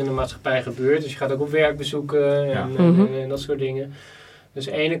alles wat er in de maatschappij gebeurt. Dus je gaat ook op werkbezoeken en dat soort dingen. Dus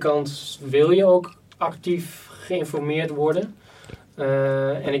aan de ene kant wil je ook actief geïnformeerd worden.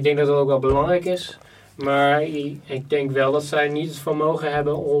 En ik denk dat dat ook wel belangrijk is. Maar ik denk wel dat zij niet het vermogen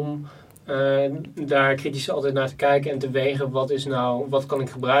hebben om daar kritisch altijd naar te kijken en te wegen wat kan ik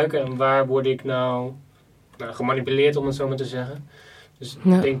gebruiken en waar word ik nou gemanipuleerd, om het zo maar te zeggen. Dus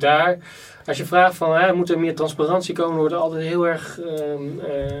ik denk daar, als je vraagt van moet er meer transparantie komen, wordt er altijd heel erg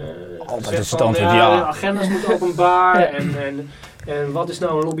altijd het van de agenda's moeten openbaar en wat is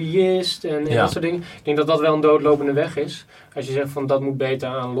nou een lobbyist en dat soort dingen. Ik denk dat dat wel een doodlopende weg is. Als je zegt van dat moet beter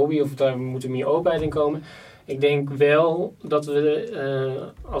aan lobby of daar moet er meer openheid in komen. Ik denk wel dat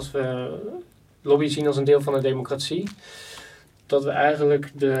we, als we lobby zien als een deel van de democratie, dat we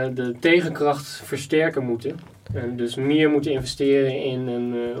eigenlijk de tegenkracht versterken moeten. En dus meer moeten investeren in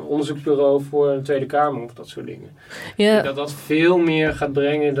een onderzoeksbureau voor de Tweede Kamer of dat soort dingen. Ja. Dat veel meer gaat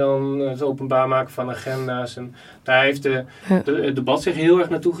brengen dan het openbaar maken van agenda's. En daar heeft het debat zich heel erg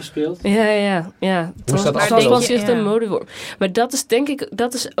naartoe gespeeld. Ja. Transparantie is een modewoord. Maar dat is denk ik,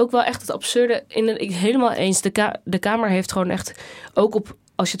 dat is ook wel echt het absurde. Helemaal eens. De Kamer heeft gewoon echt, ook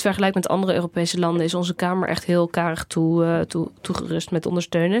als je het vergelijkt met andere Europese landen, is onze Kamer echt heel karig toegerust met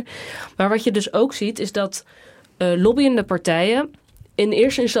ondersteunen. Maar wat je dus ook ziet, is dat lobbyende partijen in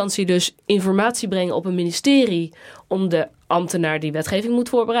eerste instantie dus informatie brengen op een ministerie om de ambtenaar die wetgeving moet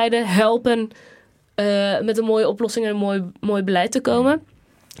voorbereiden, helpen met een mooie oplossing en een mooi beleid te komen.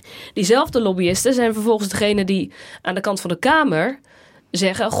 Diezelfde lobbyisten zijn vervolgens degene die aan de kant van de Kamer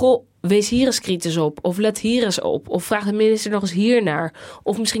zeggen, goh, wees hier eens kritisch op, of let hier eens op, of vraag de minister nog eens hiernaar,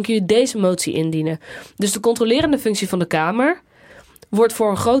 of misschien kun je deze motie indienen. Dus de controlerende functie van de Kamer wordt voor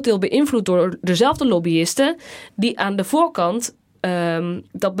een groot deel beïnvloed door dezelfde lobbyisten die aan de voorkant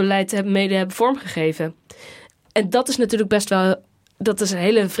dat beleid mede hebben vormgegeven. En dat is natuurlijk best wel, dat is een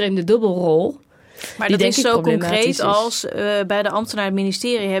hele vreemde dubbelrol. Maar dat is zo concreet als bij de ambtenaar het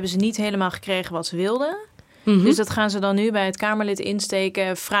ministerie hebben ze niet helemaal gekregen wat ze wilden. Mm-hmm. Dus dat gaan ze dan nu bij het Kamerlid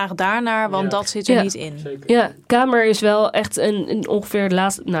insteken. Vraag daarnaar, want dat zit er niet in. Zeker. Ja, Kamer is wel echt een ongeveer de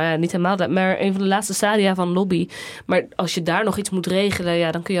laatste, niet helemaal, maar een van de laatste stadia van lobby. Maar als je daar nog iets moet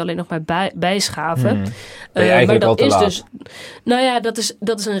regelen, dan kun je alleen nog maar bijschaven. Maar dat is laat. Dus,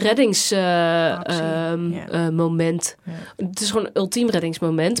 dat is een reddingsmoment. Het is gewoon een ultiem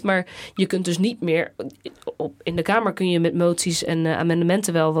reddingsmoment, maar je kunt dus niet meer in de Kamer kun je met moties en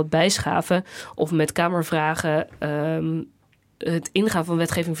amendementen wel wat bijschaven of met Kamervragen het ingaan van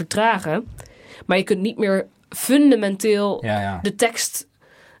wetgeving vertragen. Maar je kunt niet meer fundamenteel de tekst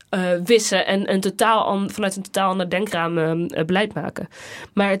wissen en vanuit een totaal ander denkraam beleid maken.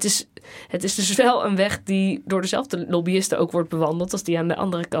 Maar het is dus wel een weg die door dezelfde lobbyisten ook wordt bewandeld als die aan de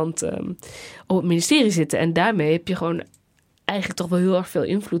andere kant op het ministerie zitten. En daarmee heb je gewoon eigenlijk toch wel heel erg veel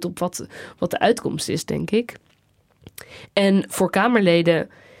invloed op wat de uitkomst is, denk ik. En voor Kamerleden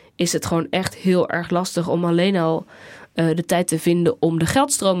is het gewoon echt heel erg lastig om alleen al de tijd te vinden om de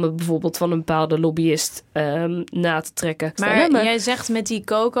geldstromen bijvoorbeeld van een bepaalde lobbyist na te trekken. Maar jij zegt met die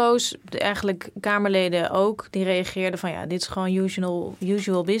coco's, eigenlijk Kamerleden ook, die reageerden van dit is gewoon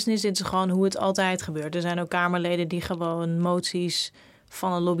usual business. Dit is gewoon hoe het altijd gebeurt. Er zijn ook Kamerleden die gewoon moties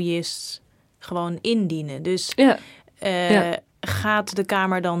van een lobbyist gewoon indienen. Dus gaat de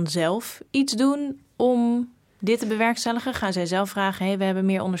Kamer dan zelf iets doen om dit te bewerkstelligen? Gaan zij zelf vragen, we hebben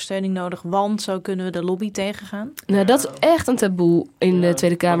meer ondersteuning nodig, want zo kunnen we de lobby tegengaan? Nou, dat is echt een taboe in de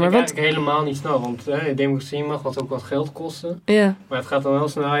Tweede Kamer. Dat eigenlijk helemaal niet snel, want democratie mag ook wat geld kosten. Ja. Maar het gaat dan wel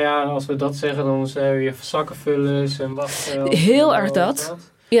snel, als we dat zeggen, dan zijn we weer zakkenvullers en wachtgeld. Heel erg dat.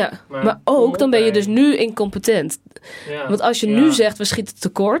 Ja, maar ook dan ben je dus nu incompetent. Ja. Want als je nu zegt, we schieten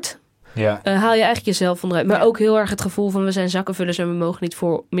tekort, haal je eigenlijk jezelf onderuit. Maar ook heel erg het gevoel van, we zijn zakkenvullers en we mogen niet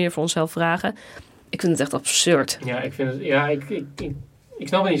meer voor onszelf vragen. Ik vind het echt absurd. Ja, ik vind het. Ik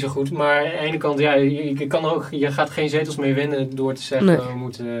snap het niet zo goed. Maar aan de ene kant, je gaat geen zetels meer winnen door te zeggen, we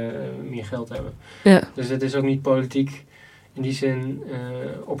moeten meer geld hebben. Ja. Dus het is ook niet politiek in die zin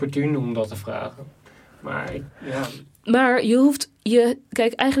opportun om dat te vragen. Maar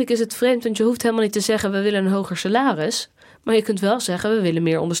kijk, eigenlijk is het vreemd, want je hoeft helemaal niet te zeggen, we willen een hoger salaris. Maar je kunt wel zeggen, we willen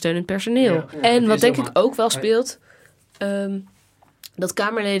meer ondersteunend personeel. Ja, en wat denk ik ook wel speelt, dat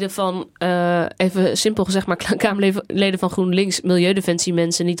Kamerleden van, even simpel gezegd, maar Kamerleden van GroenLinks Milieudefensie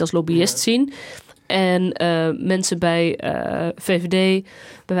mensen niet als lobbyist zien. En mensen bij VVD,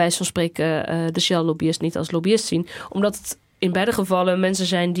 bij wijze van spreken, de Shell-lobbyist niet als lobbyist zien. Omdat het in beide gevallen mensen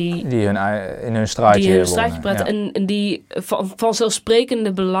zijn die in hun straatje praten. En die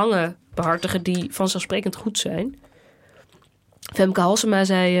vanzelfsprekende belangen behartigen die vanzelfsprekend goed zijn. Femke Halsema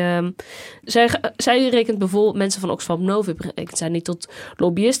zij rekent bijvoorbeeld mensen van Oxfam Novib rekent zij niet tot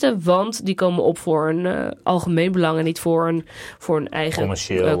lobbyisten, want die komen op voor een algemeen belang en niet voor een eigen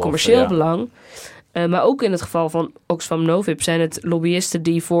commercieel belang. Maar ook in het geval van Oxfam Novib zijn het lobbyisten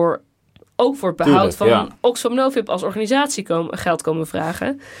die ook voor het behoud van Oxfam Novib als organisatie geld komen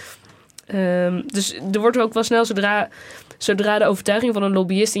vragen. Dus er wordt ook wel snel, zodra de overtuiging van een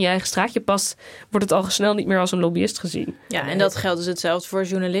lobbyist in je eigen straatje past, wordt het al snel niet meer als een lobbyist gezien. Ja, en dat geldt dus hetzelfde voor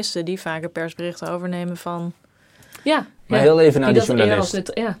journalisten die vaker persberichten overnemen van... Ja. Maar heel even naar die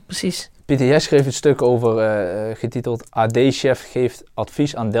journalist. Ja, precies. Pieter, jij schreef een stuk over, getiteld AD-chef geeft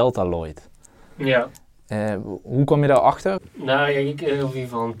advies aan Deltaloid. Ja. Hoe kwam je daarachter? Nou ja, ik kreeg in ieder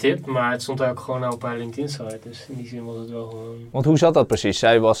geval een tip, maar het stond ook gewoon op haar LinkedIn-site. Dus in die zin was het wel gewoon... Want hoe zat dat precies?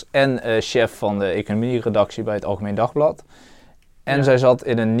 Zij was chef van de economie-redactie bij het Algemeen Dagblad. En zij zat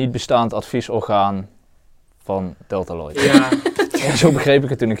in een niet bestaand adviesorgaan van Deltaloid. Ja. Zo begreep ik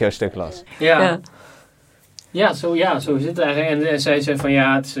het toen ik jouw stuk las. Ja, zo is het eigenlijk. En zij zei van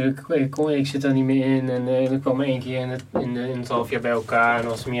ik zit er niet meer in. En dan kwam we 1 keer in het half jaar bij elkaar. En dan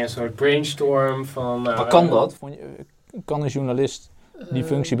was het meer een soort brainstorm van... maar kan dat? Kan een journalist die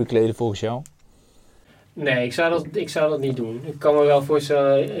functie bekleden volgens jou? Nee, ik zou dat niet doen. Ik kan me wel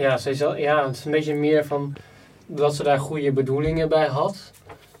voorstellen... het is een beetje meer van... dat ze daar goede bedoelingen bij had.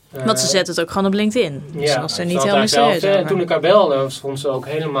 Want ze zet het ook gewoon op LinkedIn. Dus was er niet heel mysterieus over. En toen ik haar belde, vond ze ook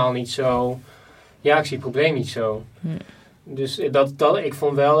helemaal niet zo... Ja, ik zie het probleem niet zo. Dus ik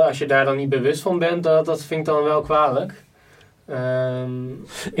vond wel, als je daar dan niet bewust van bent, dat vind ik dan wel kwalijk.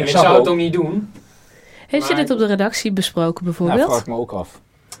 Ik zou het ook niet doen. Heeft je dit op de redactie besproken bijvoorbeeld? Ja, vraag ik me ook af.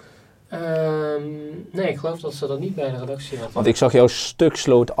 Nee, ik geloof dat ze dat niet bij de redactie had. Want ik zag jouw stuk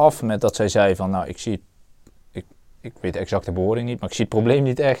sloot af met dat zij zei van, ik weet exact de bewoording niet, maar ik zie het probleem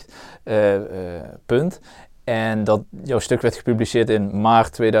niet echt. Punt. En dat jouw stuk werd gepubliceerd in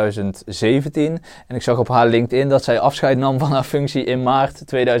maart 2017. En ik zag op haar LinkedIn dat zij afscheid nam van haar functie in maart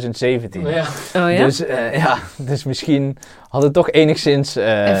 2017. Ja. Oh ja? Dus misschien had het toch enigszins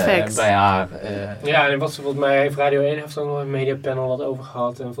effect bij haar. Ja, en wat ze volgens mij heeft Radio 1 heeft ook nog een mediapanel wat over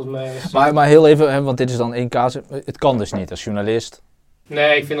gehad. En volgens mij maar heel even, want dit is dan 1 casus. Het kan dus niet als journalist.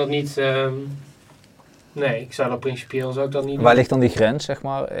 Nee, ik vind dat niet... Nee, ik zou dat principieel zou ik dat niet doen. Waar ligt dan die grens, zeg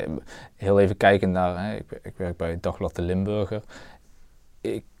maar? Heel even kijken naar... Ik werk bij Dagblad de Limburger.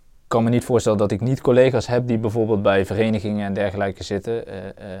 Ik kan me niet voorstellen dat ik niet collega's heb die bijvoorbeeld bij verenigingen en dergelijke zitten.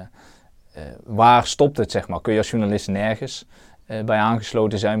 Waar stopt het, zeg maar? Kun je als journalist nergens bij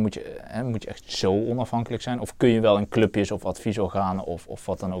aangesloten zijn? Moet je echt zo onafhankelijk zijn? Of kun je wel in clubjes of adviesorganen of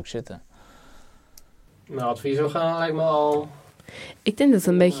wat dan ook zitten? Nou, adviesorganen lijkt me al... Ik denk dat het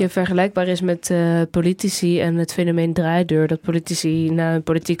een beetje vergelijkbaar is met politici en het fenomeen draaideur. Dat politici na een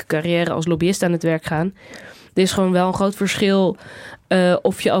politieke carrière als lobbyist aan het werk gaan. Er is gewoon wel een groot verschil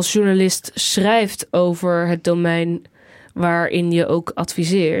of je als journalist schrijft over het domein waarin je ook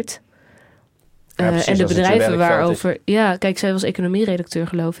adviseert. En de bedrijven waarover... Ja, kijk, zij was economieredacteur,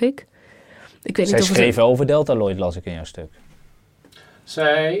 geloof ik. Zij schreef over Deltaloid, las ik in jouw stuk.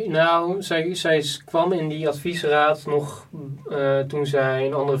 Zij kwam in die adviesraad nog toen zij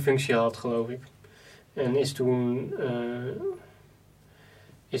een andere functie had, geloof ik. En is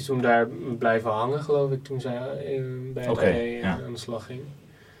toen daar blijven hangen, geloof ik, toen zij bij het aan de slag ging.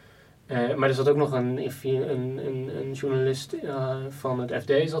 Maar er zat ook nog een journalist van het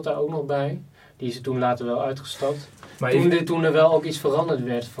FD zat daar ook nog bij. Die is er toen later wel uitgestapt. Maar toen er wel ook iets veranderd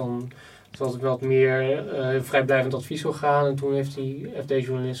werd van... Het was wat meer vrijblijvend adviesorgaan. En toen heeft die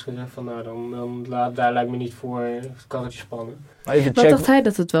FD-journalist gezegd van... daar lijkt me niet voor het karretje spannen. Wat dacht hij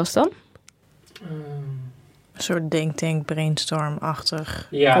dat het was dan? Een soort denk-tank, brainstorm-achtig.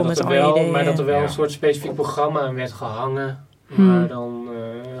 Ja, dat er wel een soort specifiek programma aan werd gehangen. Maar dan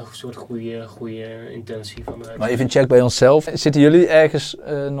een soort goede intentie vanuit. Maar even een check bij onszelf. Zitten jullie ergens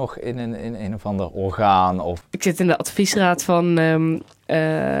nog in een of ander orgaan? Of? Ik zit in de adviesraad van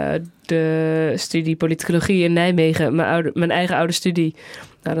de studie politicologie in Nijmegen. Mijn eigen oude studie.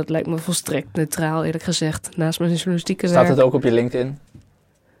 Nou, dat lijkt me volstrekt neutraal, eerlijk gezegd. Naast mijn journalistieke werk. Staat het ook op je LinkedIn?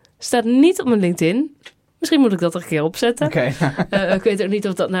 Staat niet op mijn LinkedIn. Misschien moet ik dat er een keer opzetten. Okay. Ik weet ook niet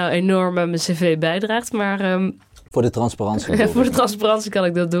of dat nou enorm aan mijn cv bijdraagt, maar... Voor de transparantie. Voor de transparantie kan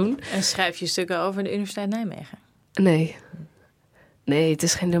ik dat doen. En schrijf je stukken over de Universiteit Nijmegen? Nee, het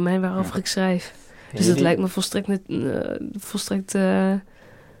is geen domein waarover ik schrijf. Dus dat lijkt me volstrekt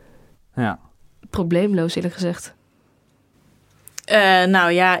probleemloos, eerlijk gezegd.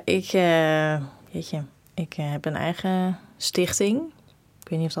 Ik heb een eigen stichting. Ik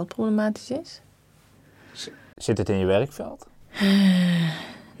weet niet of dat problematisch is. Zit het in je werkveld?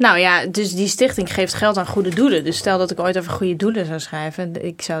 Nou ja, dus die stichting geeft geld aan goede doelen. Dus stel dat ik ooit over goede doelen zou schrijven.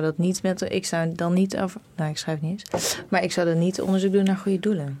 Ik zou dat niet ik zou dan niet over... Nou, ik schrijf niet eens. Maar ik zou dan niet onderzoek doen naar goede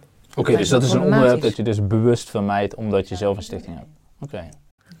doelen. Oké, dus dat is een onderwerp dat je dus bewust vermijdt omdat je zelf een stichting hebt. Oké.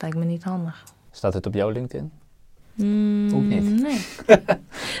 Dat lijkt me niet handig. Staat het op jouw LinkedIn? Ook niet. Nee.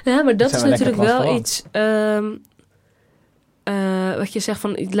 Ja, maar dat is natuurlijk wel iets... wat je zegt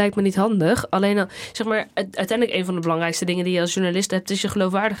van, het lijkt me niet handig. Alleen dan, zeg maar, uiteindelijk een van de belangrijkste dingen die je als journalist hebt, is je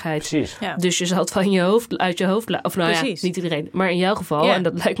geloofwaardigheid. Precies. Ja. Dus je zal het van uit je hoofd of nou ja, niet iedereen, maar in jouw geval, en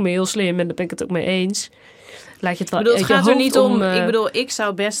dat lijkt me heel slim en daar ben ik het ook mee eens. Laat je het wel. Het gaat er niet om. Ik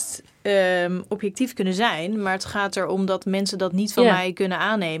zou best objectief kunnen zijn, maar het gaat erom dat mensen dat niet van mij kunnen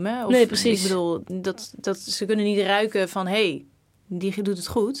aannemen. Nee, precies. Ik bedoel, dat ze kunnen niet ruiken van, die doet het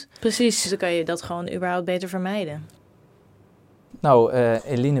goed. Precies. Dus dan kan je dat gewoon überhaupt beter vermijden. Nou,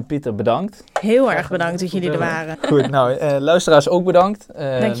 Eline, Pieter, bedankt. Heel erg bedankt dat jullie er waren. Goed, nou, luisteraars ook bedankt.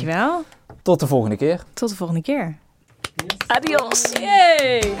 Dankjewel. Tot de volgende keer. Tot de volgende keer. Adios.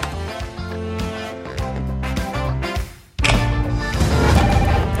 Yay!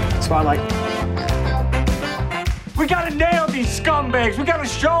 Twilight. We gotta nail these scumbags. We gotta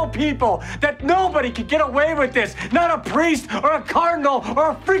show people that nobody can get away with this. Not a priest or a cardinal or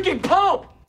a freaking pope.